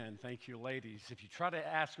Thank you, ladies. If you try to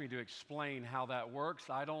ask me to explain how that works,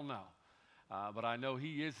 I don't know. But I know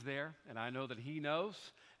He is there, and I know that He knows,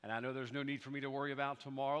 and I know there's no need for me to worry about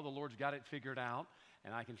tomorrow. The Lord's got it figured out,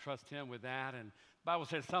 and I can trust Him with that. And the Bible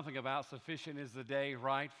says something about sufficient is the day,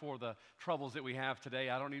 right, for the troubles that we have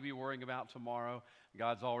today. I don't need to be worrying about tomorrow.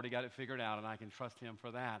 God's already got it figured out, and I can trust Him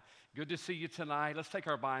for that. Good to see you tonight. Let's take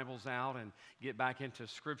our Bibles out and get back into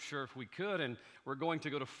Scripture if we could. And we're going to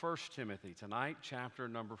go to 1 Timothy tonight, chapter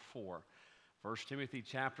number 4. 1 Timothy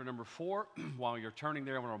chapter number 4. While you're turning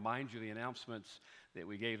there, I want to remind you of the announcements that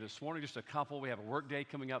we gave this morning. Just a couple. We have a work day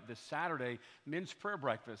coming up this Saturday, men's prayer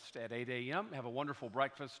breakfast at 8 a.m. Have a wonderful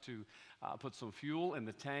breakfast to put some fuel in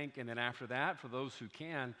the tank. And then after that, for those who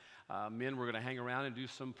can, men, we're going to hang around and do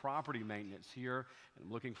some property maintenance here. And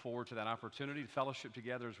I'm looking forward to that opportunity to fellowship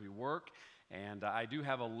together as we work. And I do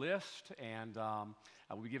have a list, and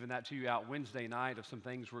I will be giving that to you out Wednesday night of some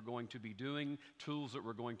things we're going to be doing, tools that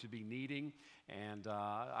we're going to be needing. And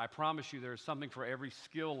I promise you there's something for every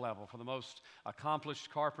skill level, from the most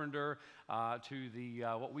accomplished carpenter to the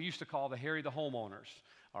what we used to call the Harry the homeowners.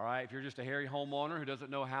 All right, if you're just a hairy homeowner who doesn't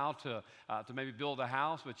know how to maybe build a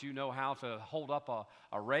house, but you know how to hold up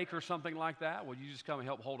a rake or something like that, well, you just come and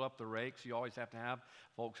help hold up the rakes. You always have to have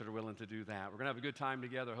folks that are willing to do that. We're going to have a good time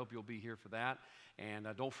together. I hope you'll be here for that. And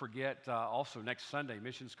don't forget, also next Sunday,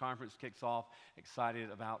 Missions Conference kicks off. Excited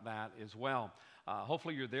about that as well.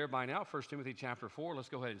 Hopefully you're there by now. 1 Timothy chapter 4. Let's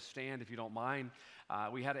go ahead and stand if you don't mind.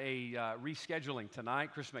 We had a rescheduling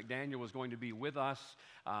tonight. Chris McDaniel was going to be with us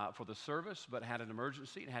for the service, but had an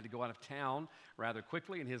emergency and had to go out of town rather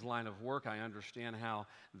quickly in his line of work. I understand how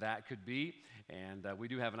that could be. And we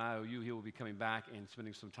do have an IOU. He will be coming back and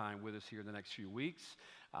spending some time with us here in the next few weeks.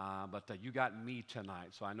 But you got me tonight,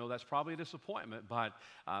 so I know that's probably a disappointment, but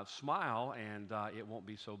smile and it won't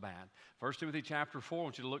be so bad. 1 Timothy chapter 4, I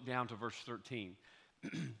want you to look down to verse 13.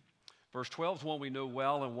 Verse 12 is one we know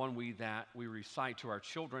well and one that we recite to our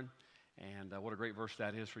children. And what a great verse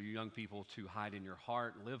that is for you young people to hide in your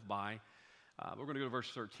heart and live by. We're going to go to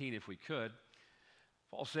verse 13 if we could.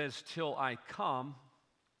 Paul says, "Till I come,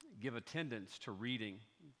 give attendance to reading,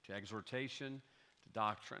 to exhortation, to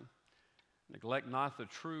doctrine. Neglect not the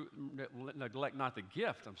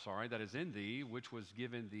gift, that is in thee, which was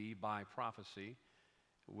given thee by prophecy,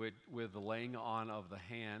 with the laying on of the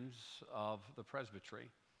hands of the presbytery.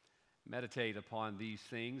 Meditate upon these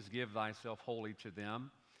things, give thyself wholly to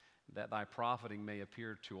them, that thy profiting may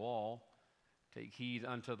appear to all. Take heed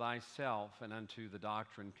unto thyself and unto the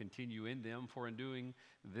doctrine, continue in them, for in doing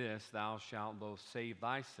this thou shalt both save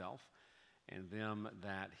thyself and them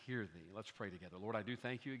that hear thee." Let's pray together. Lord, I do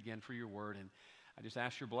thank you again for your word, and I just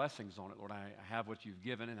ask your blessings on it. Lord, I have what you've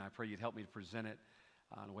given, and I pray you'd help me to present it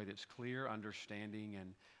in a way that's clear, understanding,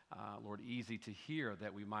 and, Lord, easy to hear,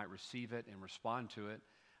 that we might receive it and respond to it.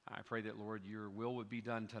 I pray that, Lord, your will would be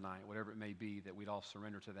done tonight, whatever it may be, that we'd all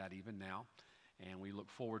surrender to that even now. And we look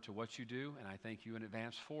forward to what you do, and I thank you in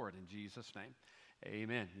advance for it. In Jesus' name,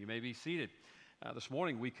 amen. You may be seated. This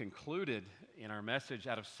morning we concluded in our message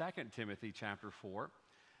out of 2 Timothy chapter 4,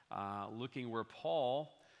 looking where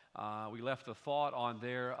Paul, we left a thought on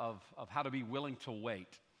there of how to be willing to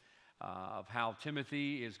wait, of how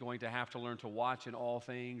Timothy is going to have to learn to watch in all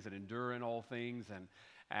things and endure in all things. And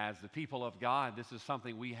as the people of God, this is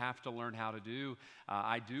something we have to learn how to do.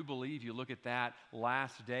 I do believe you look at that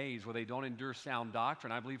last days where they don't endure sound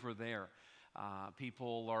doctrine. I believe we're there.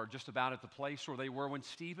 People are just about at the place where they were when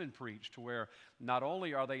Stephen preached, where not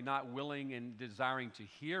only are they not willing and desiring to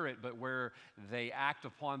hear it, but where they act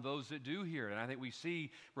upon those that do hear it. And I think we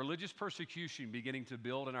see religious persecution beginning to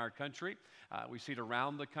build in our country. We see it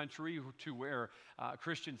around the country to where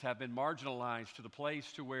Christians have been marginalized to the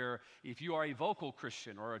place to where if you are a vocal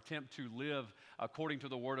Christian or attempt to live according to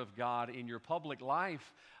the Word of God in your public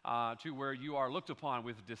life, to where you are looked upon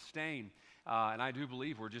with disdain. And I do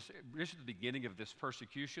believe we're just at the beginning of this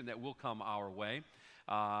persecution that will come our way.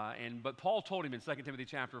 But Paul told him in 2 Timothy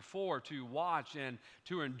chapter 4 to watch and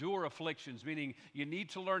to endure afflictions, meaning you need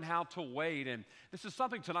to learn how to wait. And this is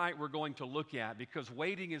something tonight we're going to look at, because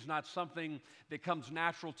waiting is not something that comes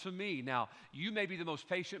natural to me. Now, you may be the most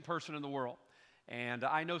patient person in the world. And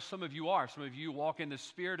I know some of you are. Some of you walk in the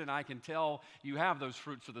Spirit, and I can tell you have those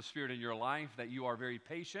fruits of the Spirit in your life, that you are very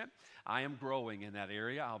patient. I am growing in that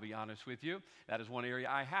area, I'll be honest with you. That is one area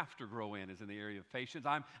I have to grow in, is in the area of patience.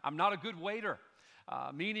 I'm not a good waiter,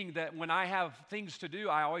 meaning that when I have things to do,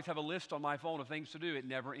 I always have a list on my phone of things to do. It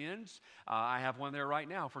never ends. I have one there right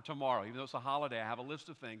now for tomorrow. Even though it's a holiday, I have a list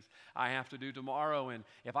of things I have to do tomorrow. And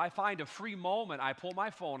if I find a free moment, I pull my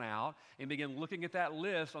phone out and begin looking at that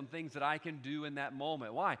list on things that I can do in that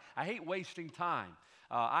moment. Why? I hate wasting time.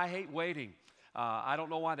 I hate waiting. I don't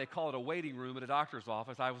know why they call it a waiting room at a doctor's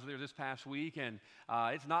office. I was there this past week, and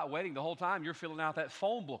it's not waiting the whole time. You're filling out that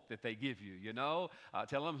phone book that they give you,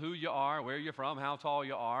 tell them who you are, where you're from, how tall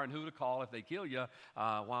you are, and who to call if they kill you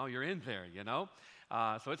while you're in there,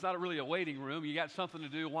 So it's not really a waiting room. You got something to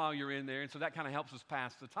do while you're in there, and so that kind of helps us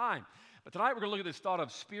pass the time. But tonight we're going to look at this thought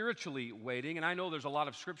of spiritually waiting, and I know there's a lot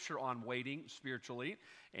of scripture on waiting spiritually,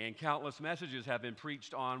 and countless messages have been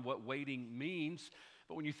preached on what waiting means.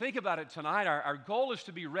 But when you think about it tonight, our goal is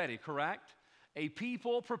to be ready, correct? A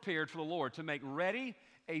people prepared for the Lord, to make ready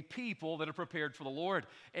a people that are prepared for the Lord.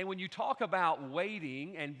 And when you talk about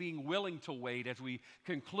waiting and being willing to wait, as we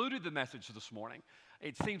concluded the message this morning,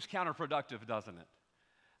 it seems counterproductive, doesn't it?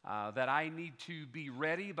 That I need to be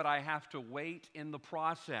ready, but I have to wait in the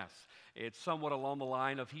process. It's somewhat along the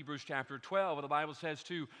line of Hebrews chapter 12, where the Bible says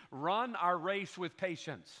to run our race with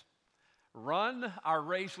patience. Run our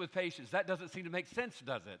race with patience. That doesn't seem to make sense,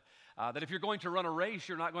 does it? That if you're going to run a race,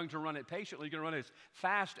 you're not going to run it patiently. You're going to run as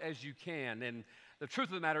fast as you can. And the truth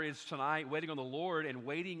of the matter is tonight, waiting on the Lord and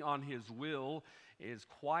waiting on His will is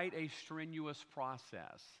quite a strenuous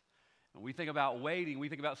process. When we think about waiting, we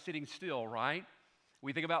think about sitting still, right?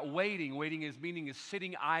 We think about waiting. Waiting is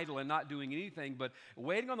sitting idle and not doing anything. But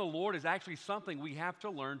waiting on the Lord is actually something we have to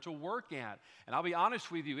learn to work at. And I'll be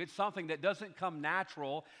honest with you, it's something that doesn't come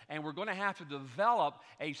natural, and we're going to have to develop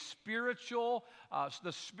the spiritual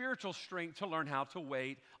strength to learn how to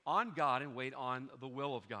wait on God and wait on the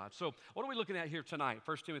will of God. So what are we looking at here tonight?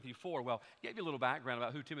 1 Timothy 4. Well, I gave you a little background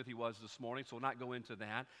about who Timothy was this morning, so we'll not go into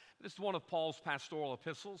that. This is one of Paul's pastoral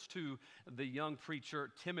epistles to the young preacher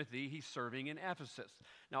Timothy. He's serving in Ephesus.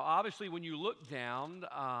 Now, obviously, when you look down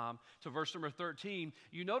to verse number 13,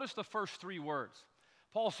 you notice the first three words.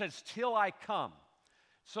 Paul says, till I come.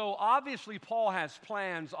 So obviously, Paul has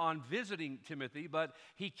plans on visiting Timothy, but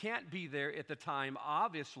he can't be there at the time,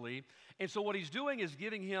 obviously. And so what he's doing is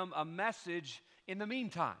giving him a message in the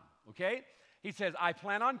meantime, okay? He says, I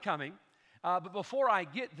plan on coming, but before I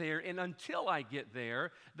get there and until I get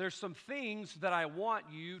there, there's some things that I want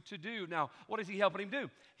you to do. Now, what is he helping him do?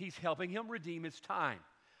 He's helping him redeem his time.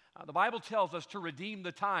 The Bible tells us to redeem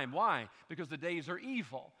the time. Why? Because the days are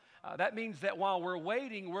evil. That means that while we're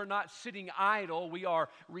waiting, we're not sitting idle. We are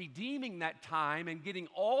redeeming that time and getting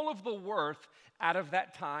all of the worth out of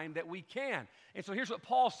that time that we can. And so here's what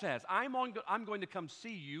Paul says. I'm going to come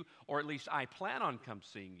see you, or at least I plan on come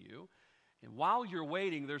seeing you. And while you're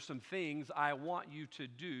waiting, there's some things I want you to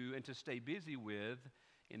do and to stay busy with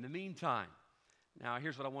in the meantime. Now,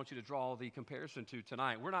 here's what I want you to draw the comparison to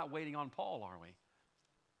tonight. We're not waiting on Paul, are we?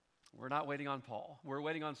 We're not waiting on Paul. We're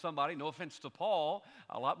waiting on somebody, no offense to Paul,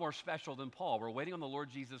 a lot more special than Paul. We're waiting on the Lord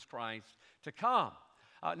Jesus Christ to come.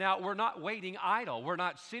 Now, we're not waiting idle. We're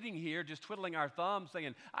not sitting here just twiddling our thumbs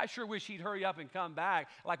saying, I sure wish he'd hurry up and come back,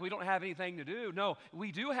 like we don't have anything to do. No,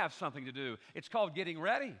 we do have something to do. It's called getting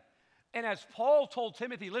ready. And as Paul told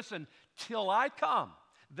Timothy, listen, till I come,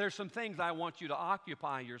 there's some things I want you to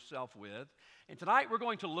occupy yourself with. And tonight we're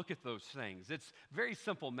going to look at those things. It's a very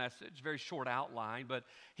simple message, very short outline, but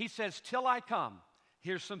he says, till I come,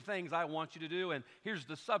 here's some things I want you to do, and here's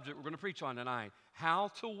the subject we're going to preach on tonight, how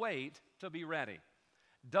to wait to be ready.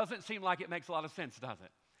 Doesn't seem like it makes a lot of sense, does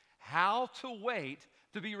it? How to wait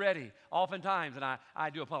to be ready. Oftentimes, and I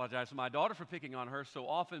do apologize to my daughter for picking on her so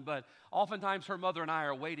often, but oftentimes her mother and I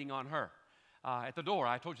are waiting on her. At the door.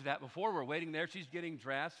 I told you that before. We're waiting there. She's getting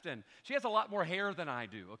dressed, and she has a lot more hair than I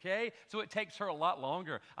do, okay? So it takes her a lot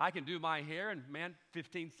longer. I can do my hair in,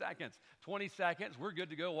 15 seconds, 20 seconds. We're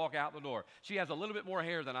good to go, walk out the door. She has a little bit more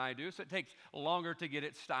hair than I do, so it takes longer to get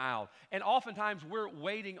it styled. And oftentimes, we're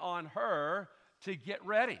waiting on her to get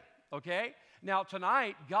ready, okay? Now,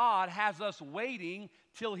 tonight, God has us waiting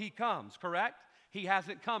till He comes, correct? He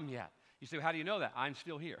hasn't come yet. You say, how do you know that? I'm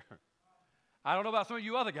still here. I don't know about some of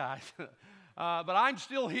you other guys. But I'm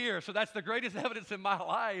still here, so that's the greatest evidence in my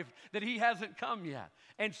life that He hasn't come yet.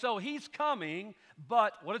 And so He's coming,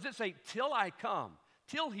 but what does it say? Till I come.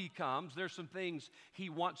 Till He comes, there's some things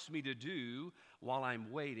He wants me to do while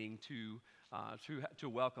I'm waiting to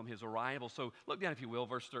welcome His arrival. So look down, if you will,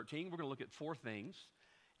 verse 13. We're going to look at 4 things.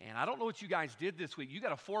 And I don't know what you guys did this week. You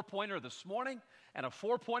got a 4-pointer this morning and a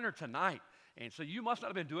 4-pointer tonight. And so you must not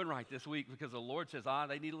have been doing right this week, because the Lord says,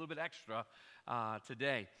 they need a little bit extra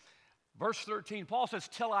today. Verse 13, Paul says,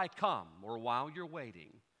 till I come, or while you're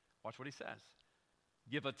waiting. Watch what he says.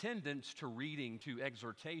 Give attendance to reading, to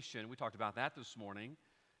exhortation. We talked about that this morning.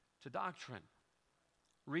 To doctrine.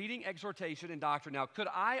 Reading, exhortation, and doctrine. Now, could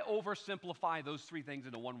I oversimplify those 3 things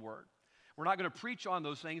into one word? We're not going to preach on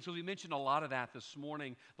those things because we mentioned a lot of that this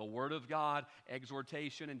morning, the Word of God,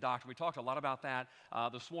 exhortation, and doctrine. We talked a lot about that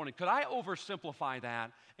this morning. Could I oversimplify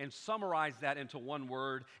that and summarize that into one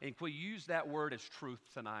word, and could we use that word as truth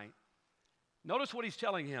tonight? Notice what he's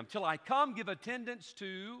telling him. Till I come, give attendance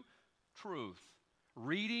to truth,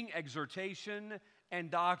 reading, exhortation, and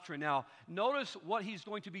doctrine. Now, notice what he's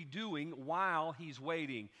going to be doing while he's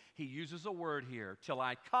waiting. He uses a word here. Till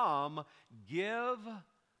I come, give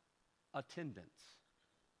attendance.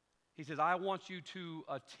 He says, I want you to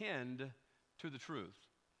attend to the truth.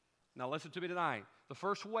 Now listen to me tonight. The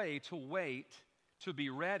first way to wait, to be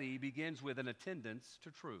ready, begins with an attendance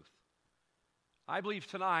to truth. I believe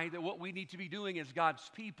tonight that what we need to be doing as God's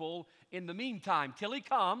people in the meantime, till he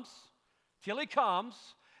comes,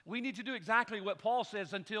 we need to do exactly what Paul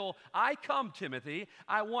says, until I come, Timothy,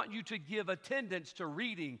 I want you to give attendance to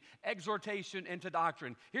reading, exhortation, and to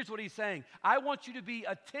doctrine. Here's what he's saying. I want you to be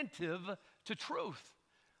attentive to truth.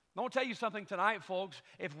 I want to tell you something tonight, folks.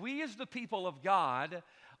 If we as the people of God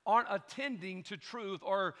aren't attending to truth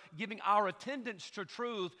or giving our attendance to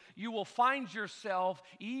truth, you will find yourself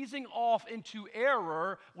easing off into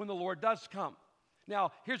error when the Lord does come.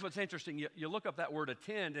 Now, here's what's interesting. You look up that word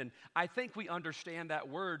attend, and I think we understand that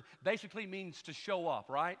word basically means to show up,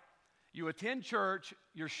 right? You attend church,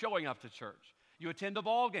 you're showing up to church. You attend a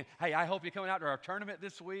ball game. Hey, I hope you're coming out to our tournament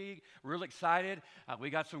this week. Real excited. We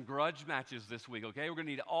got some grudge matches this week, okay? We're going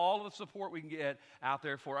to need all the support we can get out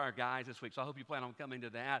there for our guys this week. So I hope you plan on coming to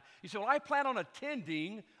that. You say, well, I plan on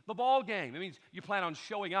attending the ball game. It means you plan on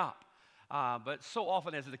showing up. But so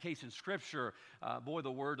often, as is the case in Scripture,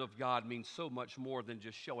 the Word of God means so much more than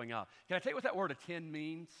just showing up. Can I tell you what that word attend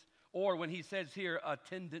means? Or when he says here,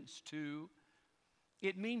 attendance to,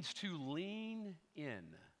 it means to lean in.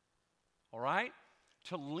 All right?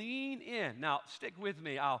 To lean in. Now, stick with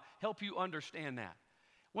me. I'll help you understand that.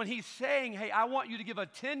 When he's saying, hey, I want you to give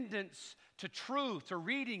attendance to truth, to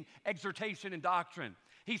reading, exhortation, and doctrine,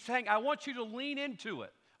 he's saying, I want you to lean into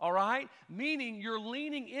it. All right? Meaning you're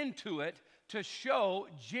leaning into it to show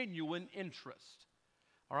genuine interest.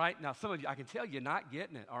 All right? Now, some of you, I can tell you're not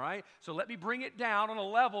getting it. All right? So let me bring it down on a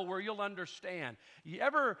level where you'll understand. You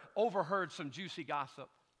ever overheard some juicy gossip?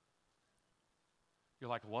 You're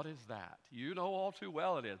like, what is that? You know all too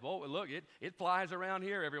well it is. Well, look, it flies around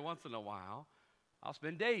here every once in a while. I'll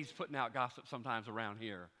spend days putting out gossip sometimes around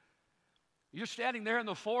here. You're standing there in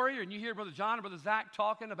the foyer and you hear Brother John and Brother Zach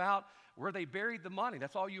talking about where they buried the money.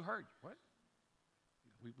 That's all you heard. What?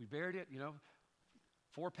 We buried it,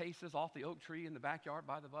 4 paces off the oak tree in the backyard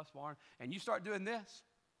by the bus barn. And you start doing this.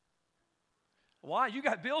 Why? You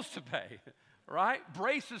got bills to pay. Right?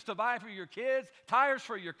 Braces to buy for your kids, tires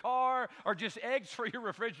for your car, or just eggs for your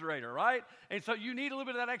refrigerator, right? And so you need a little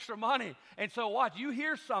bit of that extra money. And so watch, you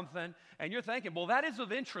hear something, and you're thinking, well, that is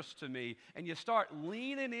of interest to me. And you start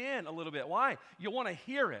leaning in a little bit. Why? You want to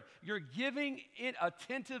hear it. You're giving it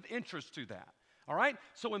attentive interest to that. All right?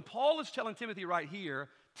 So when Paul is telling Timothy right here,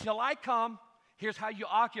 till I come, here's how you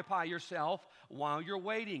occupy yourself while you're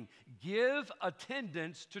waiting. Give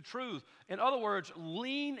attendance to truth. In other words,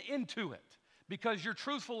 lean into it. Because you're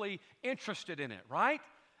truthfully interested in it, right?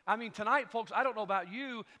 I mean, tonight, folks, I don't know about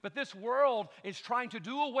you, but this world is trying to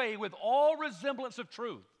do away with all resemblance of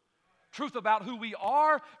truth. Truth about who we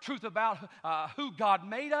are, truth about who God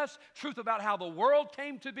made us, truth about how the world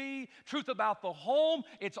came to be, truth about the home.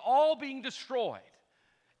 It's all being destroyed.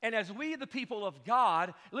 And as we, the people of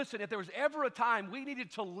God, listen, if there was ever a time we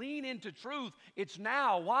needed to lean into truth, it's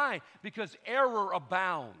now. Why? Because error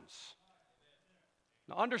abounds.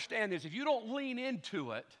 Now understand this, if you don't lean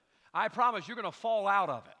into it, I promise you're going to fall out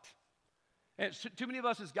of it. And too many of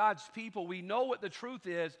us as God's people, we know what the truth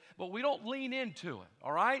is, but we don't lean into it,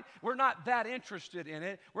 all right? We're not that interested in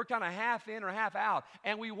it. We're kind of half in or half out,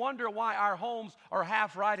 and we wonder why our homes are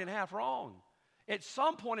half right and half wrong. At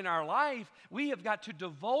some point in our life, we have got to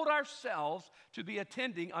devote ourselves to be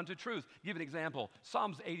attending unto truth. Give an example,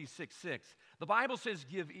 Psalms 86:6. The Bible says,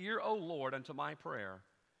 give ear, O Lord, unto my prayer,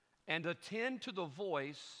 and attend to the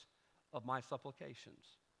voice of my supplications.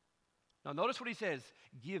 Now notice what he says,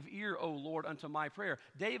 give ear, O Lord, unto my prayer.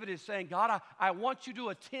 David is saying, God, I want you to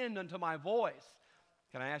attend unto my voice.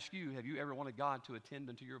 Can I ask you, have you ever wanted God to attend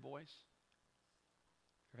unto your voice?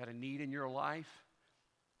 Ever had a need in your life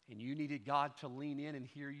and you needed God to lean in and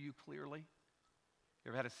hear you clearly?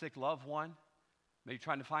 You ever had a sick loved one? Maybe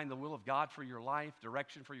trying to find the will of God for your life,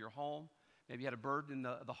 direction for your home. Maybe you had a burden in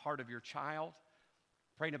the heart of your child.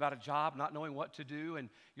 Praying about a job, not knowing what to do, and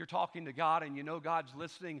you're talking to God and you know God's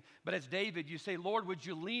listening. But as David, you say, Lord, would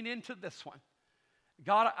you lean into this one?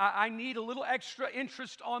 God, I need a little extra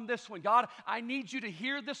interest on this one. God, I need you to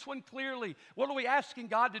hear this one clearly. What are we asking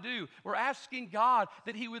God to do? We're asking God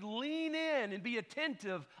that He would lean in and be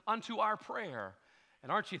attentive unto our prayer.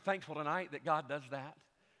 And aren't you thankful tonight that God does that?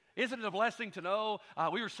 Isn't it a blessing to know?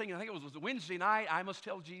 We were singing, I think it was Wednesday night, I Must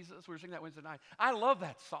Tell Jesus. We were singing that Wednesday night. I love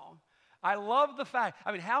that song. I love the fact,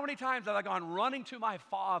 how many times have I gone running to my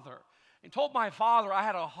Father and told my Father I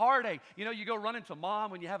had a heartache? You know, you go running to Mom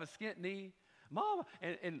when you have a skint knee. Mom,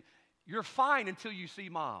 and you're fine until you see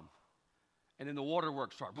Mom. And then the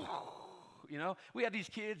waterworks start. You know, we have these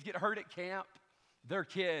kids get hurt at camp. They're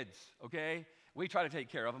kids, okay? We try to take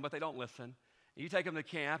care of them, but they don't listen. You take them to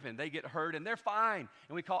camp, and they get hurt, and they're fine.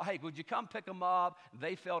 And we call, hey, would you come pick them up?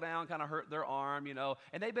 They fell down, kind of hurt their arm, you know.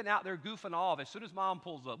 And they've been out there goofing off. As soon as Mom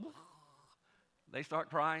pulls up, they start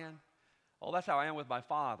crying. Oh, that's how I am with my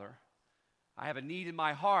Father. I have a need in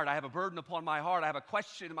my heart. I have a burden upon my heart. I have a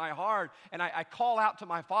question in my heart. And I call out to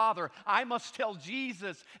my Father. I must tell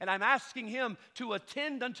Jesus. And I'm asking Him to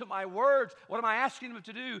attend unto my words. What am I asking Him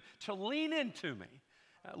to do? To lean into me.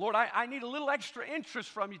 Lord, I need a little extra interest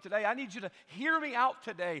from you today. I need you to hear me out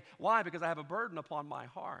today. Why? Because I have a burden upon my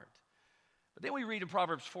heart. But then we read in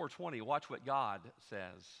Proverbs 4:20. Watch what God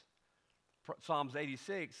says. Psalms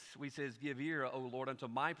 86, we says, give ear, O Lord, unto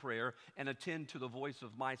my prayer, and attend to the voice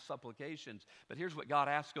of my supplications. But here's what God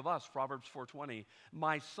asks of us, Proverbs 4:20.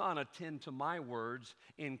 My son, attend to my words,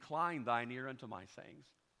 incline thine ear unto my sayings.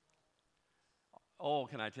 Oh,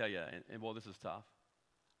 can I tell you, and boy, this is tough.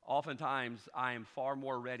 Oftentimes, I am far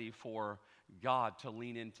more ready for God to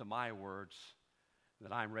lean into my words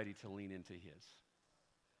than I'm ready to lean into His.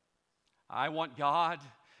 I want God,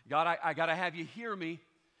 I got to have you hear me.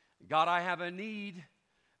 God, I have a need.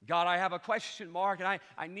 God, I have a question mark, and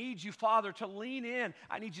I need you, Father, to lean in.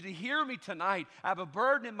 I need you to hear me tonight. I have a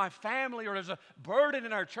burden in my family, or there's a burden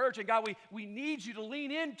in our church, and God, we need you to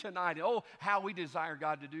lean in tonight. Oh, how we desire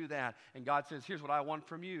God to do that. And God says, here's what I want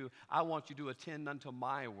from you. I want you to attend unto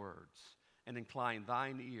my words and incline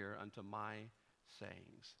thine ear unto my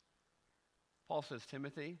sayings. Paul says,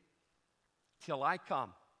 Timothy, till I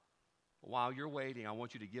come, while you're waiting, I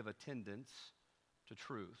want you to give attendance to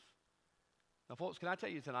truth. Now, folks, can I tell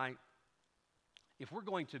you tonight, if we're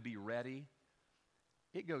going to be ready,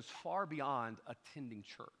 it goes far beyond attending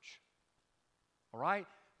church. All right?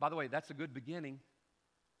 By the way, that's a good beginning.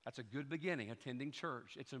 That's a good beginning, attending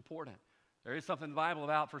church. It's important. There is something in the Bible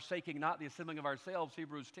about forsaking not the assembling of ourselves,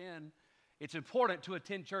 Hebrews 10. It's important to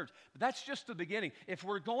attend church, but that's just the beginning. If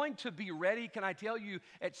we're going to be ready, can I tell you,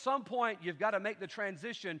 at some point you've got to make the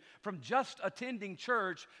transition from just attending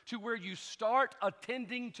church to where you start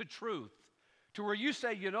attending to truth, to where you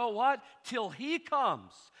say, you know what, till He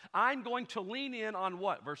comes, I'm going to lean in on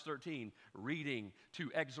what? Verse 13, reading, to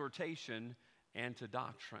exhortation, and to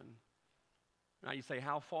doctrine. Now you say,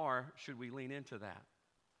 how far should we lean into that?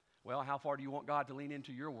 Well, how far do you want God to lean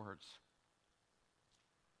into your words?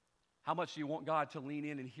 How much do you want God to lean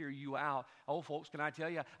in and hear you out? Oh, folks, can I tell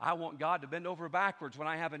you, I want God to bend over backwards when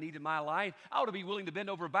I have a need in my life. I ought to be willing to bend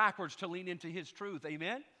over backwards to lean into His truth.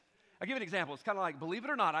 Amen? I'll give you an example. It's kind of like, believe it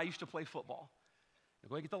or not, I used to play football.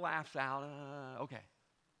 Go get the laughs out. Okay.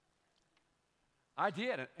 I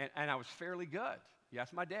did, and I was fairly good. You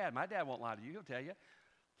ask my dad. My dad won't lie to you. He'll tell you.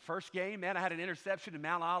 First game, man, I had an interception in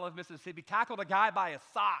Mount Olive, Mississippi. Tackled a guy by a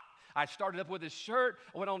sock. I started up with his shirt,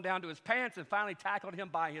 went on down to his pants, and finally tackled him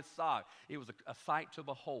by his sock. It was a sight to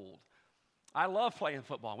behold. I love playing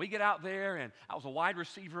football. We get out there, and I was a wide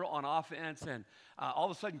receiver on offense, and all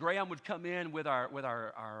of a sudden Graham would come in with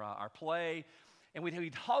our play, and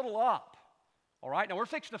we'd huddle up. All right, now we're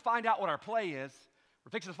fixing to find out what our play is. We're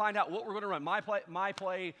fixing to find out what we're going to run. My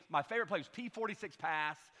favorite play was P46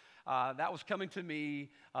 pass. That was coming to me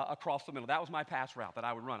across the middle. That was my pass route that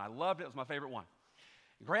I would run. I loved it. It was my favorite one.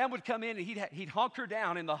 Graham would come in, and he'd hunker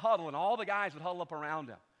down in the huddle, and all the guys would huddle up around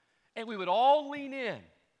him. And we would all lean in.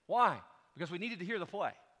 Why? Because we needed to hear the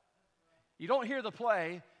play. You don't hear the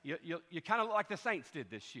play, you kind of look like the Saints did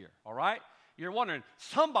this year, all right? You're wondering,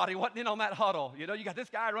 somebody wasn't in on that huddle. You know, you got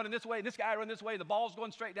this guy running this way, and this guy running this way, the ball's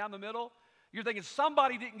going straight down the middle. You're thinking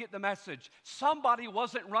somebody didn't get the message. Somebody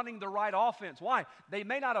wasn't running the right offense. Why? They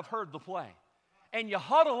may not have heard the play. And you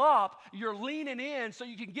huddle up, you're leaning in so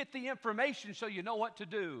you can get the information so you know what to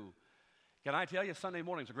do. Can I tell you, Sunday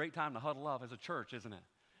morning's a great time to huddle up as a church, isn't it?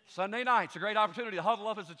 Sunday night's a great opportunity to huddle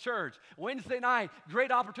up as a church. Wednesday night,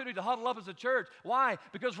 great opportunity to huddle up as a church. Why?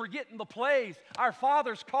 Because we're getting the plays. Our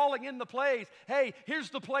Father's calling in the plays. Hey, here's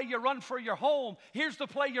the play you run for your home. Here's the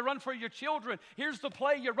play you run for your children. Here's the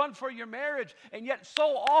play you run for your marriage. And yet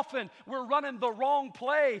so often we're running the wrong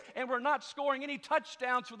play and we're not scoring any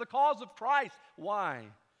touchdowns for the cause of Christ. Why?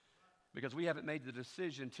 because we haven't made the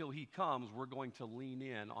decision till he comes, we're going to lean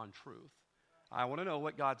in on truth. I want to know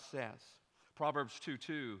what God says. Proverbs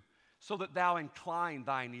 2:2, so that thou incline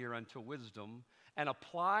thine ear unto wisdom and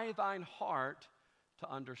apply thine heart to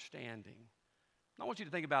understanding. I want you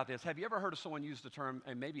to think about this. Have you ever heard of someone use the term,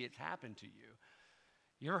 and maybe it's happened to you?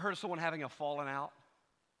 You ever heard of someone having a falling out?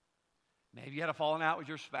 Maybe you had a falling out with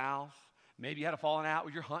your spouse. Maybe you had a falling out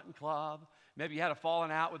with your hunting club. Maybe you had a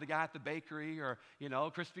falling out with the guy at the bakery, or,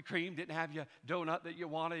 Krispy Kreme didn't have your donut that you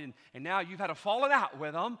wanted, and now you've had a falling out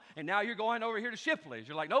with them, and now you're going over here to Shipley's.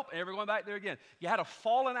 You're like, nope, never going back there again. You had a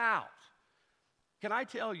falling out. Can I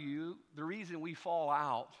tell you the reason we fall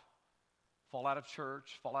out of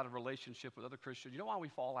church, fall out of relationship with other Christians? You know why we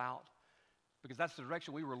fall out? Because that's the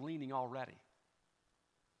direction we were leaning already.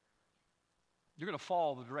 You're going to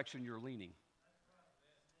fall the direction you're leaning.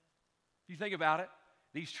 If you think about it,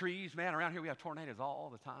 these trees, man, around here we have tornadoes all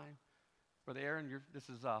the time. Brother Aaron, this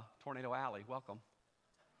is Tornado Alley. Welcome.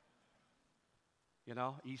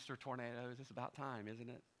 Easter tornadoes, it's about time, isn't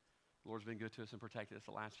it? The Lord's been good to us and protected us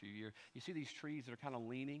the last few years. You see these trees that are kind of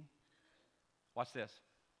leaning? Watch this.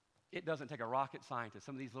 It doesn't take a rocket scientist.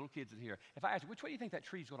 Some of these little kids in here, if I ask you, which way do you think that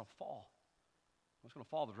tree is going to fall? Well, it's going to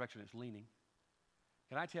fall the direction it's leaning.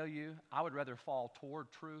 Can I tell you, I would rather fall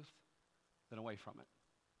toward truth than away from it.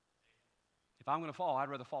 If I'm going to fall, I'd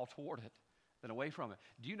rather fall toward it than away from it.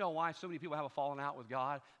 Do you know why so many people have a falling out with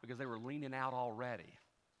God? Because they were leaning out already.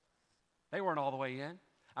 They weren't all the way in.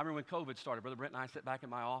 I remember when COVID started, Brother Brent and I sat back in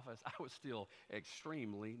my office. I was still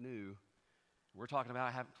extremely new. We're talking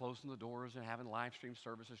about closing the doors and having live stream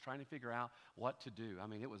services, trying to figure out what to do. I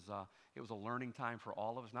mean, it was a learning time for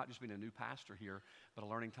all of us, not just being a new pastor here, but a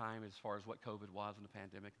learning time as far as what COVID was and the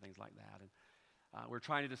pandemic and things like that. And we're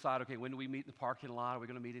trying to decide, okay, when do we meet in the parking lot? Are we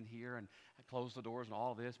going to meet in here and close the doors and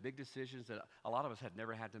all of this? Big decisions that a lot of us had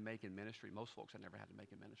never had to make in ministry. Most folks had never had to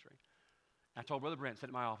make in ministry. I told Brother Brent, sitting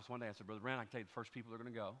in my office one day, I said, Brother Brent, I can tell you the first people that are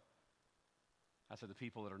going to go. I said, the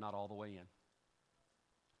people that are not all the way in.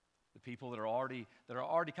 The people that are already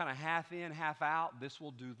kind of half in, half out, this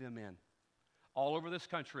will do them in. All over this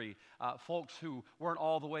country, folks who weren't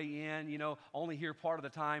all the way in, only here part of the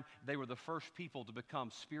time, they were the first people to become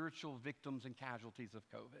spiritual victims and casualties of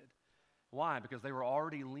COVID. Why? Because they were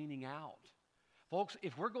already leaning out. Folks,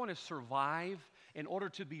 if we're going to survive in order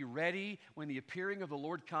to be ready when the appearing of the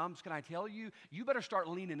Lord comes, can I tell you, you better start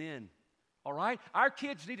leaning in. All right? Our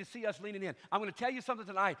kids need to see us leaning in. I'm going to tell you something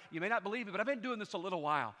tonight. You may not believe it, but I've been doing this a little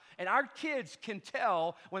while. And our kids can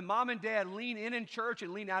tell when mom and dad lean in church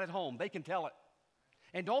and lean out at home. They can tell it.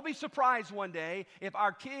 And don't be surprised one day if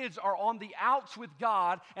our kids are on the outs with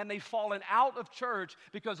God and they've fallen out of church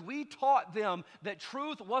because we taught them that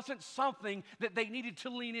truth wasn't something that they needed to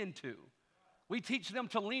lean into. We teach them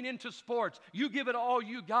to lean into sports. You give it all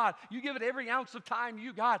you got. You give it every ounce of time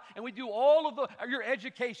you got. And we do all of your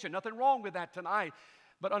education. Nothing wrong with that tonight.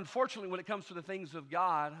 But unfortunately, when it comes to the things of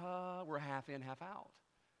God, we're half in, half out.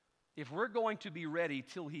 If we're going to be ready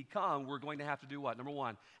till he comes, we're going to have to do what? Number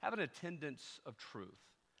one, have an attendance of truth.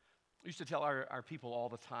 I used to tell our people all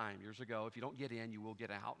the time years ago, if you don't get in, you will get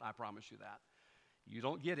out. I promise you that. You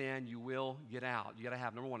don't get in, you will get out. You got to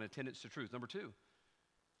have, number one, attendance to truth. Number two,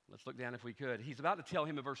 let's look down if we could. He's about to tell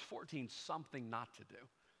him in verse 14 something not to do.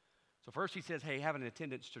 So first he says, hey, have an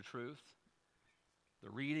attendance to truth. The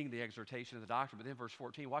reading, the exhortation, and the doctrine. But then verse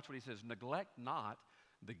 14, watch what he says. Neglect not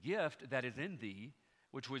the gift that is in thee,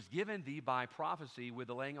 which was given thee by prophecy with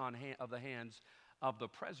the laying on of the hands of the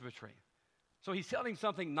presbytery. So he's telling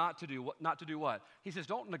something not to do. Not to do what? He says,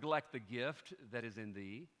 don't neglect the gift that is in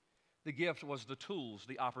thee. The gift was the tools,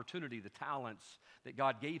 the opportunity, the talents that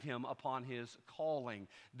God gave him upon his calling.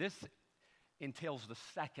 This entails the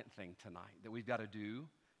second thing tonight that we've got to do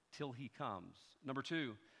till he comes. Number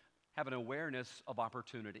two, have an awareness of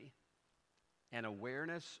opportunity. An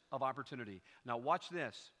awareness of opportunity. Now watch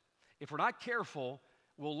this. If we're not careful,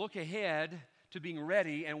 we'll look ahead to being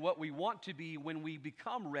ready and what we want to be when we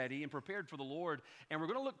become ready and prepared for the Lord, and we're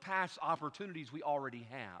going to look past opportunities we already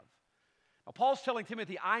have. Now, Paul's telling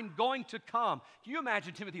Timothy, I'm going to come. Can you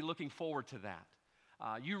imagine Timothy looking forward to that?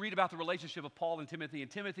 You read about the relationship of Paul and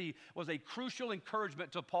Timothy was a crucial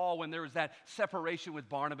encouragement to Paul when there was that separation with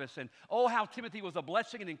Barnabas, and oh, how Timothy was a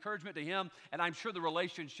blessing and encouragement to him, and I'm sure the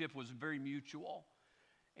relationship was very mutual.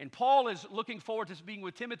 And Paul is looking forward to being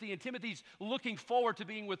with Timothy, and Timothy's looking forward to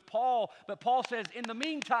being with Paul. But Paul says, in the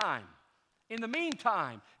meantime,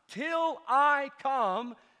 till I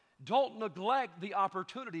come, don't neglect the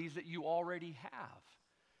opportunities that you already have.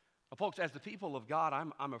 Now, folks, as the people of God,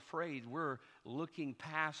 I'm afraid we're looking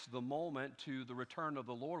past the moment to the return of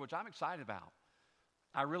the Lord, which I'm excited about.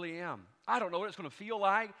 I really am. I don't know what it's going to feel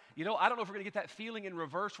like. I don't know if we're going to get that feeling in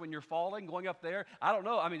reverse when you're falling, going up there. I don't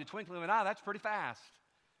know. I mean, the twinkling of an eye, that's pretty fast.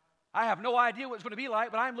 I have no idea what it's going to be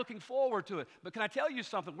like, but I'm looking forward to it. But can I tell you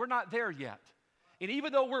something? We're not there yet. And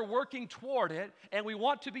even though we're working toward it and we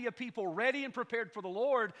want to be a people ready and prepared for the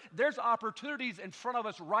Lord, there's opportunities in front of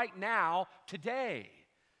us right now, today.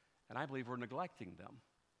 And I believe we're neglecting them.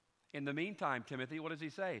 In the meantime, Timothy, what does he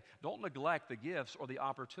say? Don't neglect the gifts or the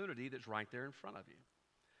opportunity that's right there in front of you.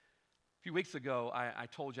 A few weeks ago, I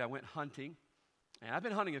told you I went hunting. And I've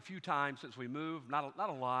been hunting a few times since we moved, not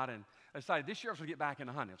a lot. And I decided this year I was going to get back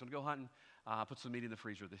into hunting. I was going to go hunting, put some meat in the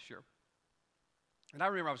freezer this year. And I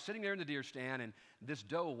remember I was sitting there in the deer stand, and this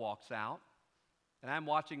doe walks out. And I'm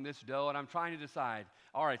watching this doe, and I'm trying to decide,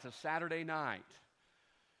 all right, it's a Saturday night.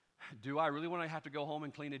 Do I really want to have to go home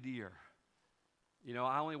and clean a deer?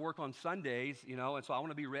 I only work on Sundays, and so I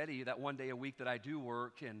want to be ready that one day a week that I do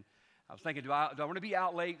work. And I was thinking, do I want to be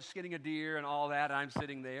out late skinning a deer and all that? And I'm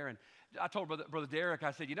sitting there, and I told Brother Derek,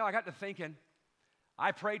 I said, I got to thinking.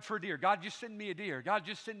 I prayed for a deer. God, just send me a deer. God,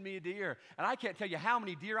 just send me a deer. And I can't tell you how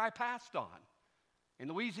many deer I passed on.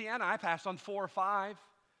 In Louisiana, I passed on 4 or 5.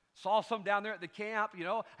 Saw some down there at the camp,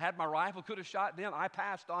 had my rifle, could have shot them. I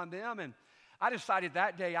passed on them, and I decided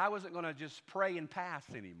that day I wasn't going to just pray and pass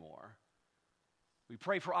anymore. We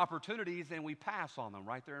pray for opportunities, and we pass on them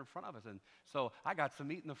right there in front of us. And so I got some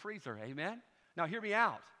meat in the freezer, amen? Now hear me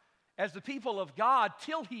out. As the people of God,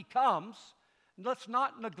 till He comes, let's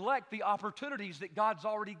not neglect the opportunities that God's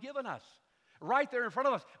already given us. Right there in front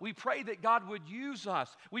of us, we pray that God would use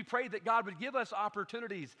us. We pray that God would give us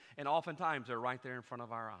opportunities, and oftentimes they're right there in front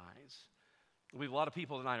of our eyes. We have a lot of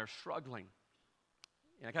people tonight are struggling.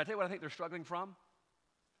 And can I tell you what I think they're struggling from?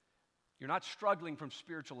 You're not struggling from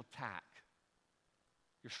spiritual attack.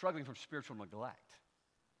 You're struggling from spiritual neglect.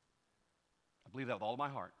 I believe that with all of my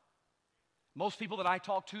heart. Most people that I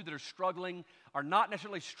talk to that are struggling are not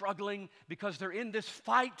necessarily struggling because they're in this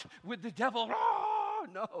fight with the devil. Oh,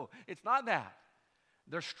 no, it's not that.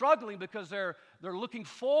 They're struggling because they're looking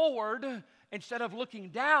forward instead of looking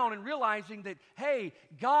down and realizing that, hey,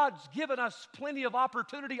 God's given us plenty of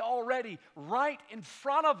opportunity already right in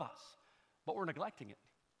front of us, but we're neglecting it.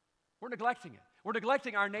 We're neglecting it. We're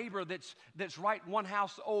neglecting our neighbor that's right one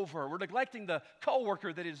house over. We're neglecting the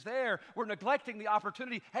coworker that is there. We're neglecting the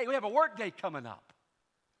opportunity. Hey, we have a work day coming up.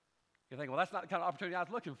 You think, well, that's not the kind of opportunity I was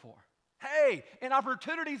looking for. Hey, an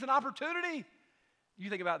opportunity is an opportunity. You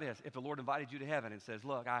think about this. If the Lord invited you to heaven and says,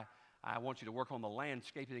 look, I want you to work on the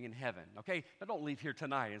landscaping in heaven, okay? Now don't leave here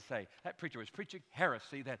tonight and say, that preacher was preaching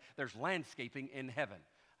heresy that there's landscaping in heaven.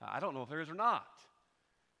 I don't know if there is or not.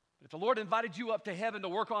 If the Lord invited you up to heaven to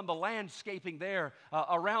work on the landscaping there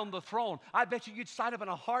around the throne, I bet you'd sign up in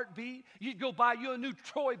a heartbeat. You'd go buy you a new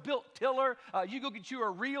Troy-built tiller. You'd go get you a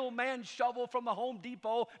real man shovel from the Home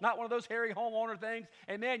Depot, not one of those hairy homeowner things.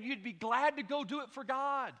 And man, you'd be glad to go do it for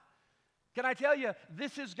God. Can I tell you,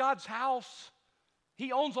 this is God's house.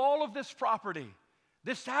 He owns all of this property.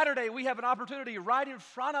 This Saturday, we have an opportunity right in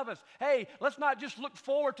front of us. Hey, let's not just look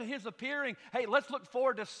forward to His appearing. Hey, let's look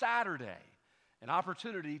forward to Saturday. An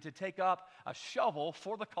opportunity to take up a shovel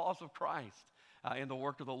for the cause of Christ in the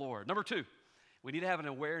work of the Lord. Number 2, we need to have an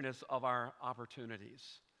awareness of our opportunities.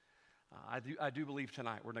 I do believe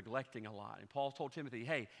tonight we're neglecting a lot. And Paul told Timothy,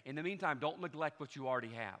 hey, in the meantime, don't neglect what you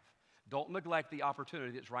already have. Don't neglect the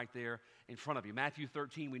opportunity that's right there in front of you. Matthew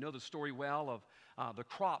 13, we know the story well of the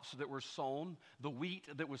crops that were sown, the wheat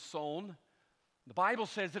that was sown. The Bible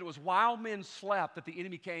says that it was while men slept that the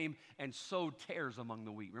enemy came and sowed tares among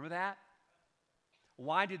the wheat. Remember that?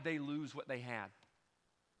 Why did they lose what they had?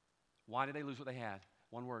 Why did they lose what they had?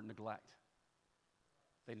 One word, neglect.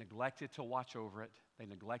 They neglected to watch over it. They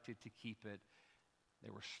neglected to keep it. They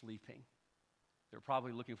were sleeping. They were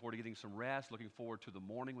probably looking forward to getting some rest, looking forward to the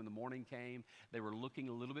morning when the morning came. They were looking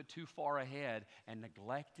a little bit too far ahead and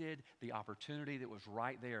neglected the opportunity that was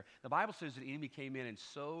right there. The Bible says that the enemy came in and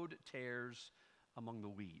sowed tares among the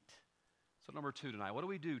wheat. So number 2 tonight, what do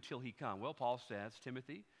we do till He come? Well, Paul says,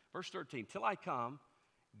 Timothy, verse 13, till I come,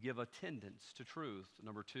 give attendance to truth.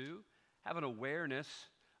 Number 2, have an awareness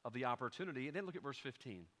of the opportunity. And then look at verse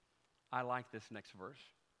 15. I like this next verse.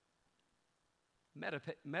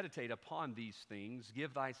 Meditate upon these things.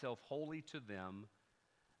 Give thyself wholly to them,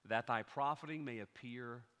 that thy profiting may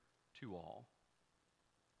appear to all.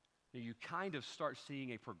 Now you kind of start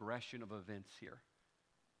seeing a progression of events here.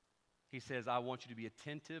 He says, I want you to be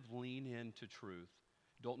attentive, lean into truth.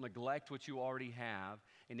 Don't neglect what you already have.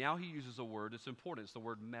 And now he uses a word that's important. It's the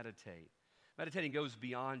word meditate. Meditating goes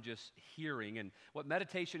beyond just hearing. And what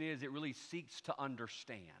meditation is, it really seeks to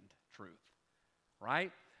understand truth,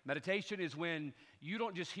 right? Meditation is when you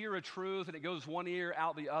don't just hear a truth and it goes one ear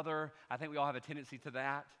out the other. I think we all have a tendency to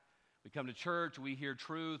that. We come to church, we hear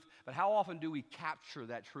truth, but how often do we capture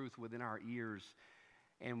that truth within our ears?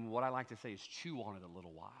 And what I like to say is chew on it a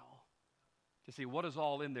little while to see what is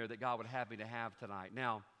all in there that God would have me to have tonight.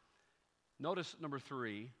 Now, notice number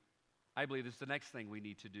 3. I believe this is the next thing we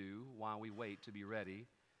need to do while we wait to be ready.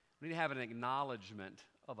 We need to have an acknowledgement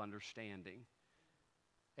of understanding.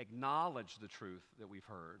 Acknowledge the truth that we've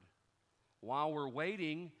heard. While we're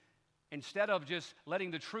waiting, instead of just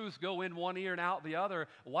letting the truth go in one ear and out the other,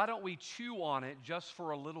 why don't we chew on it just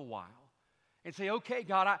for a little while and say, okay,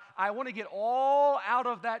 God, I want to get all out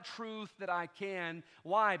of that truth that I can.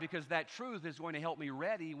 Why? Because that truth is going to help me be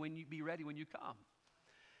ready when you come.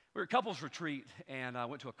 We were at a couples retreat, and I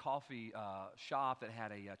went to a coffee shop that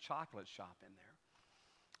had a chocolate shop in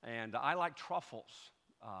there. And I like truffles.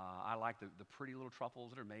 I like the pretty little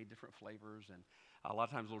truffles that are made different flavors. And a lot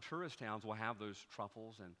of times little tourist towns will have those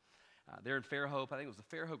truffles. And there in Fairhope, I think it was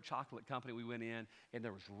the Fairhope Chocolate Company we went in, and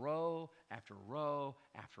there was row after row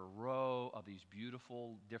after row of these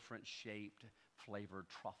beautiful, different shaped, flavored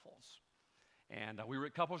truffles. And we were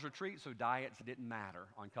at couples retreat, so diets didn't matter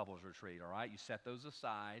on couples retreat, all right? You set those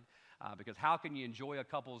aside because how can you enjoy a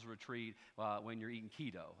couples retreat when you're eating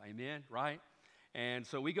keto? Amen, right? And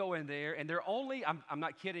so we go in there, and they're only, I'm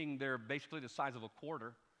not kidding, they're basically the size of a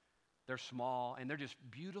quarter. They're small, and they're just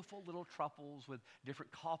beautiful little truffles with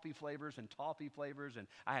different coffee flavors and toffee flavors. And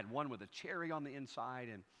I had one with a cherry on the inside,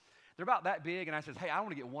 and they're about that big. And I said, hey, I want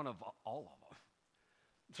to get one of all of them.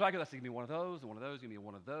 So I go, let's give me one of those, and one of those, give me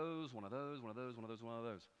one of those, one of those, one of those, one of those, one of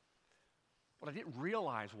those. What I didn't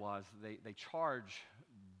realize was they charge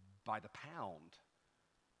by the pound,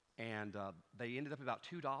 and they ended up about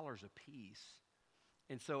 $2 a piece.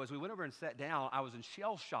 And so as we went over and sat down, I was in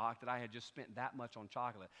shell shock that I had just spent that much on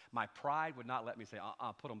chocolate. My pride would not let me say,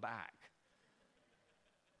 put them back.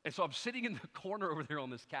 And so I'm sitting in the corner over there on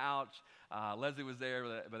this couch. Leslie was there,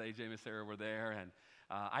 but AJ and Miss Sarah were there. And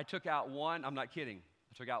I took out one. I'm not kidding.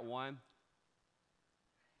 I took out one.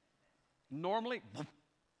 Normally,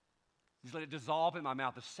 just let it dissolve in my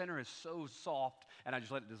mouth. The center is so soft, and I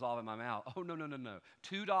just let it dissolve in my mouth. Oh, no.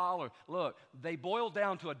 $2. Look, they boiled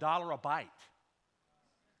down to $1 a bite.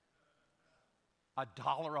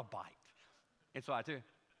 $1 a bite. And so I did.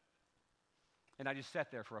 And I just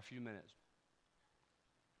sat there for a few minutes.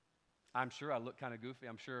 I'm sure I looked kind of goofy.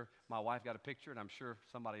 I'm sure my wife got a picture, and I'm sure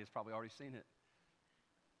somebody has probably already seen it.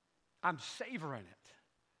 I'm savoring it.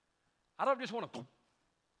 I don't just want to,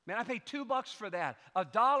 man, I paid $2 for that,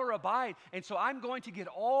 $1 a bite, and so I'm going to get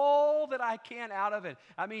all that I can out of it.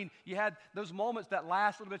 I mean, you had those moments, that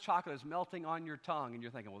last little bit of chocolate is melting on your tongue, and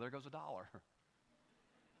you're thinking, well, there goes $1.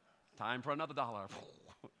 Time for another $1.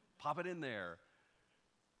 Pop it in there.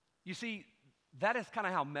 You see, that is kind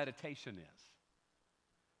of how meditation is.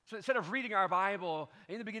 So instead of reading our Bible,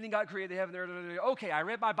 in the beginning God created the heaven and earth, okay, I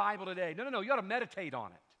read my Bible today. No, you ought to meditate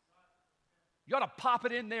on it. You ought to pop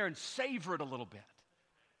it in there and savor it a little bit.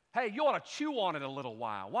 Hey, you ought to chew on it a little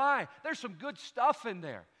while. Why? There's some good stuff in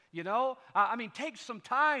there. You know, take some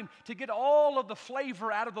time to get all of the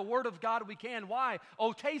flavor out of the Word of God we can. Why?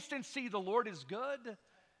 Oh, taste and see the Lord is good.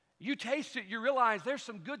 You taste it, you realize there's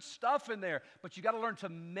some good stuff in there, but you got to learn to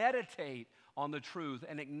meditate on the truth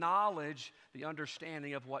and acknowledge the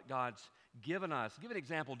understanding of what God's given us. Give an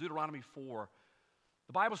example, Deuteronomy 4.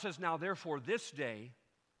 The Bible says, now therefore this day,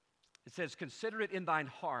 it says, consider it in thine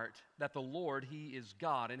heart that the Lord, He is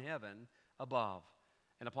God in heaven above,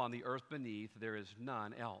 and upon the earth beneath there is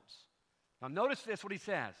none else. Now notice this, what He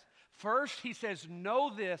says. First, He says,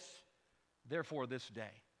 know this, therefore this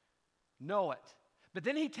day. Know it. But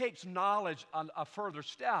then He takes knowledge a further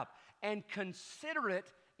step, and consider it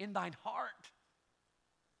in thine heart.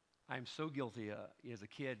 I am so guilty. As a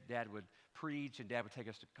kid, Dad would preach, and Dad would take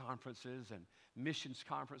us to conferences and missions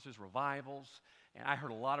conferences, revivals, and I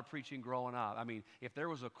heard a lot of preaching growing up. I mean, if there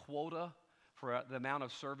was a quota for the amount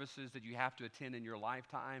of services that you have to attend in your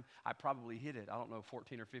lifetime, I probably hit it. I don't know,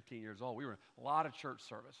 14 or 15 years old. We were in a lot of church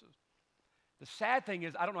services. The sad thing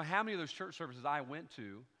is, I don't know how many of those church services I went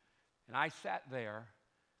to, and I sat there,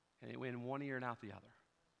 and it went in one ear and out the other.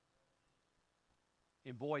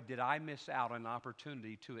 And boy, did I miss out on an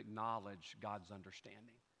opportunity to acknowledge God's understanding.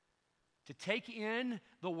 To take in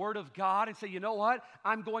the Word of God and say, you know what?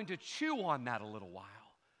 I'm going to chew on that a little while.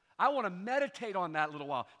 I want to meditate on that a little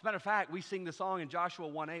while. As a matter of fact, we sing the song in Joshua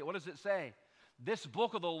 1:8. What does it say? This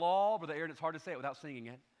book of the law, Brother Aaron, it's hard to say it without singing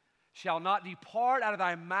it, shall not depart out of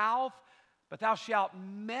thy mouth, but thou shalt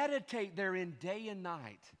meditate therein day and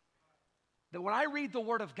night. That when I read the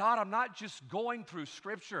Word of God, I'm not just going through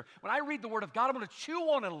Scripture. When I read the Word of God, I'm going to chew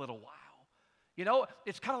on it a little while. You know,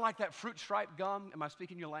 it's kind of like that fruit stripe gum. Am I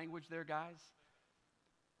speaking your language there, guys?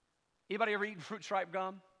 Anybody ever eaten fruit stripe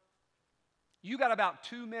gum? You got about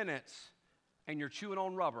 2 minutes and you're chewing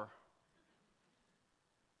on rubber.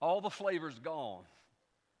 All the flavor's gone.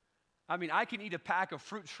 I mean, I can eat a pack of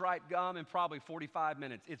fruit stripe gum in probably 45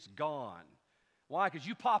 minutes. It's gone. Why? Because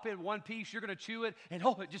you pop in one piece, you're going to chew it, and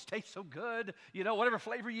oh, it just tastes so good. You know, whatever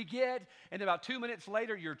flavor you get. And about 2 minutes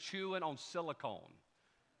later, you're chewing on silicone.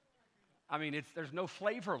 I mean, there's no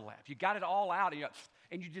flavor left. You got it all out,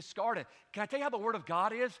 and you discard it. Can I tell you how the Word of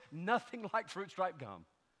God is? Nothing like fruit stripe gum.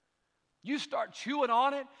 You start chewing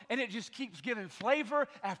on it, and it just keeps giving flavor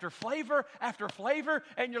after flavor after flavor,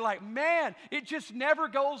 and you're like, man, it just never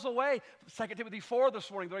goes away. 2 Timothy 4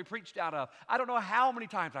 this morning that I preached out of. I don't know how many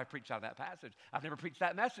times I've preached out of that passage. I've never preached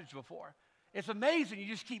that message before. It's amazing. You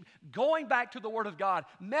just keep going back to the Word of God,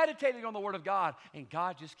 meditating on the Word of God, and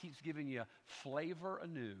God just keeps giving you flavor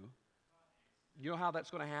anew. You know how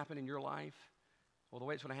that's going to happen in your life? Well, the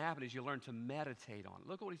way it's going to happen is you learn to meditate on it.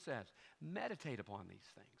 Look at what he says. Meditate upon these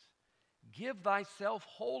things. Give thyself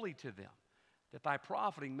wholly to them, that thy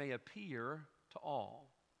profiting may appear to all.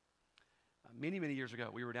 Many, many years ago,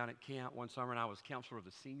 we were down at camp one summer, and I was counselor of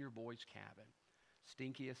the senior boys' cabin.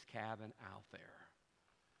 Stinkiest cabin out there.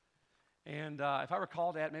 And if I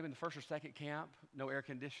recall that, maybe in the first or second camp, no air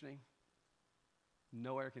conditioning.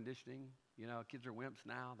 No air conditioning. You know, kids are wimps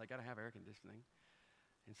now. They got to have air conditioning.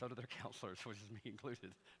 And so do their counselors, which is me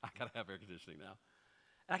included. I got to have air conditioning now.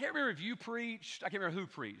 And I can't remember if you preached. I can't remember who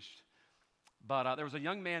preached. But there was a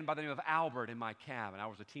young man by the name of Albert in my cabin. I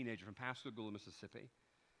was a teenager from Pascagoula, Mississippi.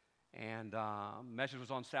 And message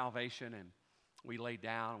was on salvation, and we laid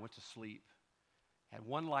down and went to sleep. Had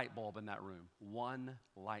one light bulb in that room. One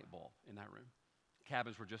light bulb in that room.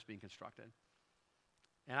 Cabins were just being constructed.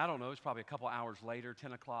 And I don't know, it's probably a couple hours later,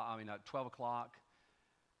 12 o'clock.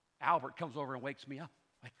 Albert comes over and wakes me up.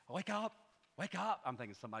 Wake up, wake up. I'm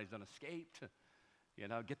thinking somebody's done escaped. You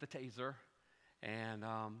know, get the taser. And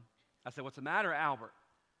I said, what's the matter, Albert?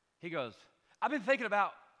 He goes, I've been thinking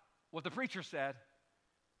about what the preacher said.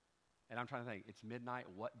 And I'm trying to think, it's midnight.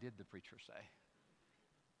 What did the preacher say?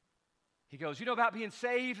 He goes, you know about being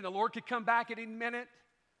saved and the Lord could come back at any minute?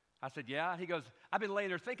 I said, yeah. He goes, I've been laying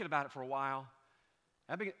there thinking about it for a while.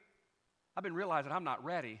 I've been realizing I'm not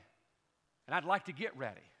ready, and I'd like to get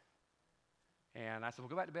ready. And I said, well,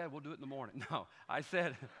 go back to bed. We'll do it in the morning. No, I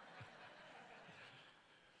said,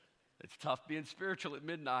 it's tough being spiritual at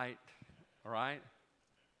midnight, all right?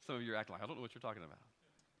 Some of you are acting like, I don't know what you're talking about.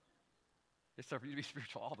 It's tough for you to be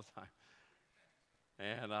spiritual all the time.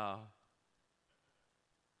 And I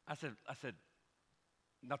said,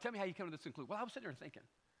 now tell me how you come to this conclusion. Well, I was sitting there thinking.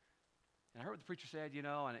 And I heard what the preacher said,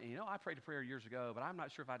 I prayed a prayer years ago, but I'm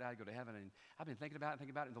not sure if I die to go to heaven. And I've been thinking about it,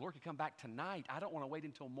 and the Lord could come back tonight. I don't want to wait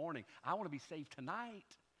until morning. I want to be saved tonight.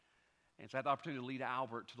 And so I had the opportunity to lead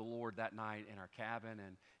Albert to the Lord that night in our cabin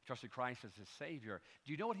and trusted Christ as his Savior.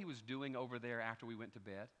 Do you know what he was doing over there after we went to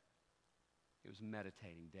bed? He was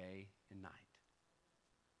meditating day and night.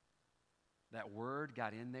 That word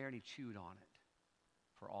got in there and he chewed on it.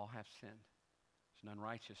 For all have sinned. There's none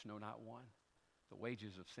righteous, no, not one. The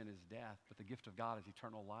wages of sin is death, but the gift of God is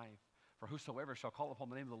eternal life. For whosoever shall call upon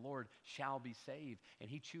the name of the Lord shall be saved. And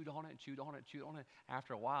he chewed on it and chewed on it and chewed on it.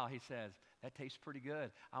 After a while, he says, that tastes pretty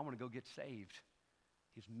good. I want to go get saved.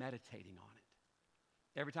 He's meditating on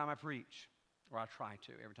it. Every time I preach, or I try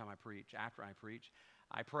to, every time I preach, after I preach,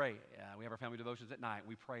 I pray. We have our family devotions at night.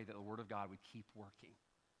 We pray that the Word of God would keep working.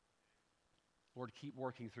 Lord, keep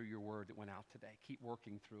working through your word that went out today. Keep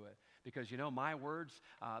working through it. Because, my words,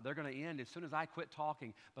 they're going to end as soon as I quit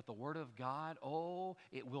talking. But the word of God,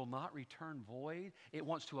 it will not return void. It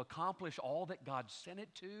wants to accomplish all that God sent it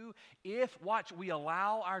to if, we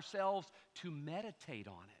allow ourselves to meditate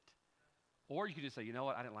on it. Or you could just say, you know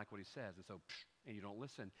what, I didn't like what he says. And so, and you don't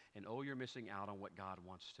listen. And you're missing out on what God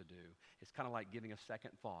wants to do. It's kind of like giving a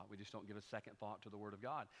second thought. We just don't give a second thought to the Word of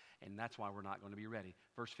God. And that's why we're not going to be ready.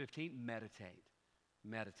 Verse 15, meditate.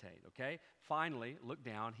 Meditate, okay? Finally, look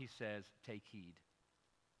down. He says, take heed.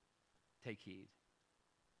 Take heed.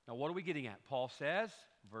 Now, what are we getting at? Paul says,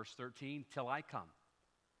 verse 13, till I come.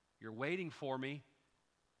 You're waiting for me.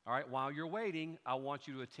 All right, while you're waiting, I want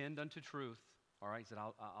you to attend unto truth. All right, he said,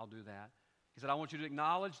 I'll do that. He said, I want you to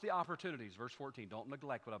acknowledge the opportunities. Verse 14, don't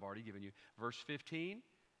neglect what I've already given you. Verse 15,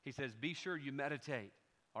 he says, be sure you meditate.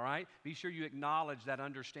 All right? Be sure you acknowledge that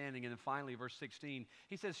understanding. And then finally, verse 16,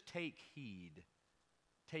 he says, take heed.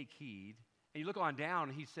 Take heed. And you look on down,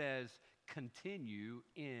 he says, continue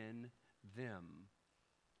in them.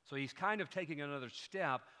 So he's kind of taking another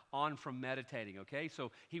step on from meditating, okay?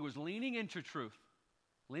 So he was leaning into truth,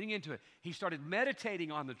 leaning into it. He started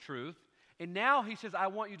meditating on the truth. And now he says, I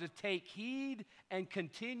want you to take heed and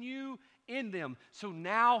continue in them. So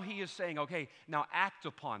now he is saying, okay, now act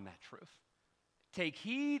upon that truth. Take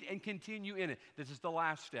heed and continue in it. This is the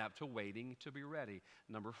last step to waiting to be ready.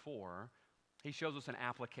 Number 4, he shows us an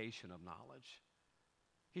application of knowledge.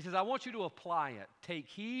 He says, I want you to apply it. Take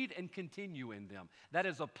heed and continue in them. That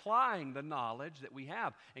is applying the knowledge that we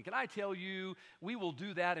have. And can I tell you, we will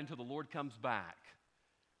do that until the Lord comes back.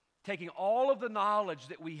 Taking all of the knowledge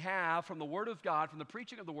that we have from the Word of God, from the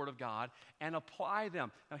preaching of the Word of God, and apply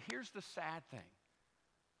them. Now, here's the sad thing.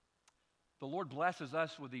 The Lord blesses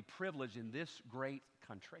us with the privilege in this great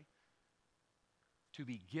country to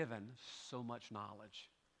be given so much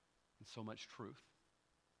knowledge and so much truth.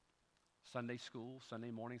 Sunday school,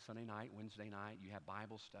 Sunday morning, Sunday night, Wednesday night, you have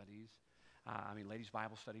Bible studies. Ladies'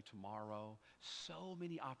 Bible study tomorrow. So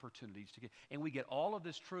many opportunities to get, and we get all of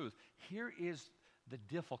this truth. Here is the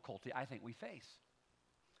difficulty I think we face.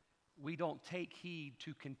 We don't take heed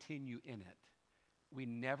to continue in it. We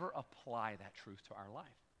never apply that truth to our life.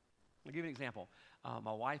 I'll give you an example.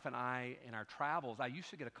 My wife and I, in our travels, I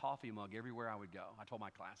used to get a coffee mug everywhere I would go. I told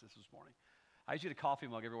my class this morning. I used to get a coffee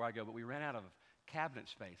mug everywhere I go, but we ran out of cabinet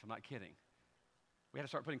space. I'm not kidding. We had to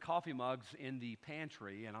start putting coffee mugs in the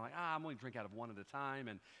pantry, and I'm like, I'm only drink out of one at a time.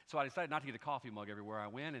 And so I decided not to get a coffee mug everywhere I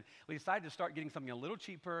went, and we decided to start getting something a little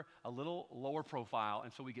cheaper, a little lower profile,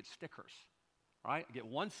 and so we get stickers, right? Get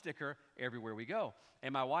one sticker everywhere we go.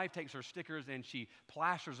 And my wife takes her stickers and she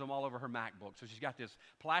plasters them all over her MacBook. So she's got this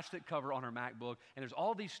plastic cover on her MacBook, and there's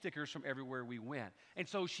all these stickers from everywhere we went. And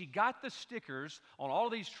so she got the stickers on all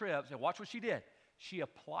of these trips, and watch what she did. She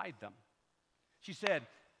applied them. She said,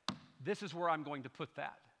 this is where I'm going to put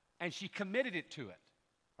that. And she committed it to it,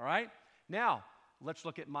 all right? Now, let's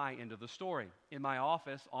look at my end of the story. In my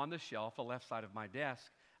office, on the shelf, the left side of my desk,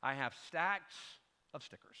 I have stacks of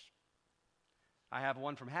stickers. I have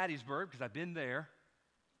one from Hattiesburg, because I've been there.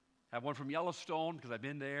 I have one from Yellowstone, because I've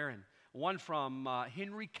been there. And one from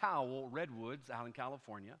Henry Cowell Redwoods out in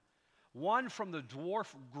California. One from the Dwarf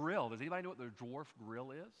Grill. Does anybody know what the Dwarf Grill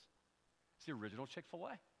is? It's the original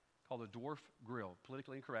Chick-fil-A. Called the Dwarf Grill.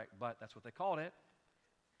 Politically incorrect, but that's what they called it.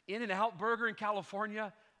 In-N-Out Burger in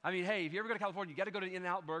California. Hey, if you ever go to California, you got to go to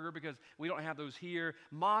In-N-Out Burger because we don't have those here.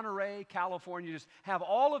 Monterey, California, just have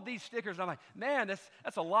all of these stickers. And I'm like, man,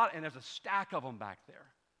 that's a lot, and there's a stack of them back there.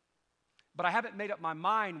 But I haven't made up my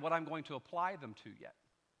mind what I'm going to apply them to yet.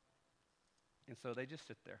 And so they just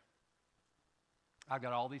sit there. I've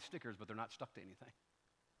got all these stickers, but they're not stuck to anything.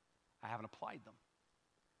 I haven't applied them.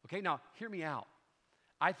 Okay, now, hear me out.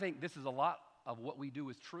 I think this is a lot of what we do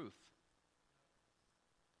with truth.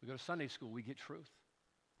 We go to Sunday school, we get truth.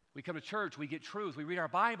 We come to church, we get truth. We read our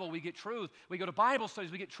Bible, we get truth. We go to Bible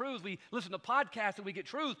studies, we get truth. We listen to podcasts, and we get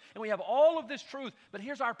truth. And we have all of this truth. But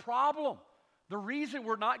here's our problem. The reason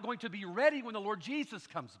we're not going to be ready when the Lord Jesus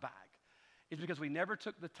comes back is because we never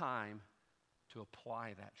took the time to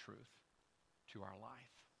apply that truth to our life.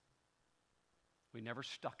 We never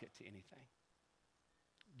stuck it to anything.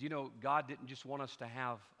 Do you know God didn't just want us to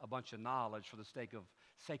have a bunch of knowledge for the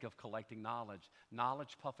sake of collecting knowledge.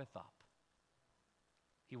 Knowledge puffeth up.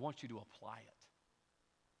 He wants you to apply it.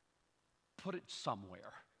 Put it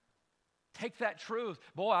somewhere. Take that truth.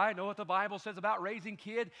 Boy, I know what the Bible says about raising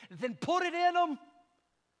kids. Then put it in them.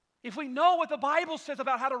 If we know what the Bible says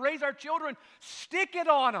about how to raise our children, stick it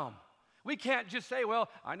on them. We can't just say, well,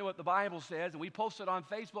 I know what the Bible says, and we post it on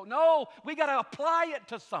Facebook. No, we got to apply it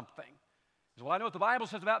to something. Well, I know what the Bible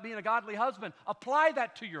says about being a godly husband. Apply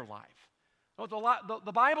that to your life. I know what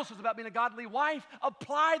the Bible says about being a godly wife.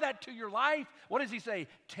 Apply that to your life. What does he say?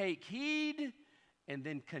 Take heed and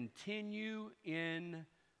then continue in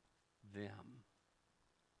them.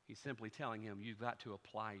 He's simply telling him, you've got to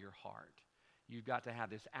apply your heart. You've got to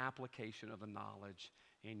have this application of the knowledge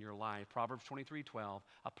in your life. Proverbs 23:12,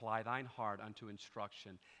 apply thine heart unto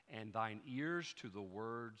instruction and thine ears to the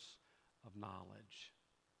words of knowledge.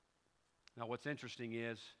 Now, what's interesting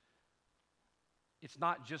is it's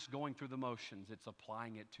not just going through the motions, it's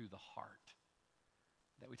applying it to the heart.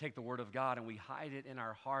 That we take the Word of God and we hide it in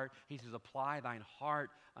our heart. He says, apply thine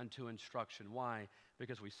heart unto instruction. Why?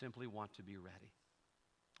 Because we simply want to be ready.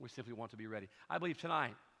 We simply want to be ready. I believe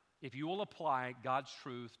tonight, if you will apply God's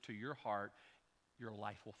truth to your heart, your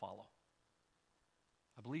life will follow.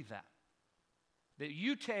 I believe that. That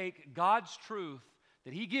you take God's truth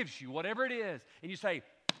that He gives you, whatever it is, and you say,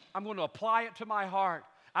 I'm going to apply it to my heart.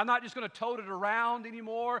 I'm not just going to tote it around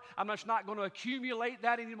anymore. I'm just not going to accumulate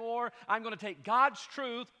that anymore. I'm going to take God's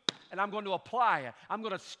truth and I'm going to apply it. I'm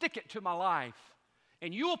going to stick it to my life.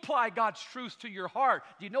 And you apply God's truth to your heart.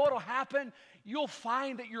 Do you know what will happen? You'll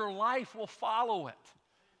find that your life will follow it.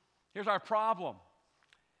 Here's our problem.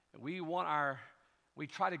 We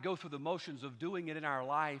try to go through the motions of doing it in our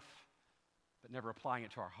life, but never applying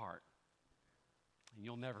it to our heart. And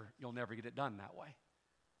you'll never get it done that way.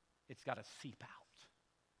 It's got to seep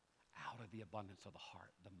out of the abundance of the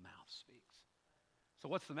heart. The mouth speaks. So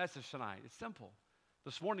what's the message tonight? It's simple.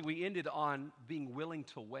 This morning we ended on being willing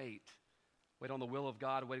to wait on the will of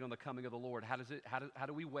God, waiting on the coming of the Lord. How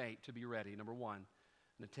do we wait to be ready? Number one,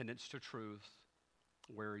 an attendance to truth.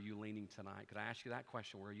 Where are you leaning tonight? Could I ask you that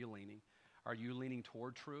question? Where are you leaning? Are you leaning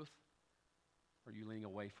toward truth? Or are you leaning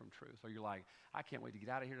away from truth? Are you like, I can't wait to get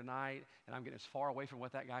out of here tonight, and I'm getting as far away from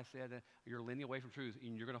what that guy said. You're leaning away from truth,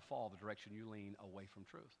 and you're going to fall the direction you lean away from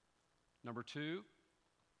truth. Number two,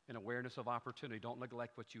 an awareness of opportunity. Don't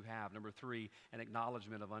neglect what you have. Number three, an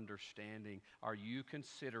acknowledgement of understanding. Are you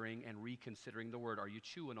considering and reconsidering the word? Are you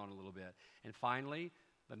chewing on it a little bit? And finally,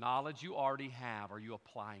 the knowledge you already have, are you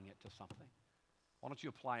applying it to something? Why don't you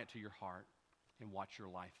apply it to your heart and watch your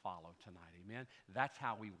life follow tonight? Amen? That's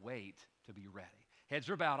how we wait to be ready. Heads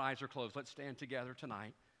are bowed, eyes are closed. Let's stand together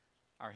tonight.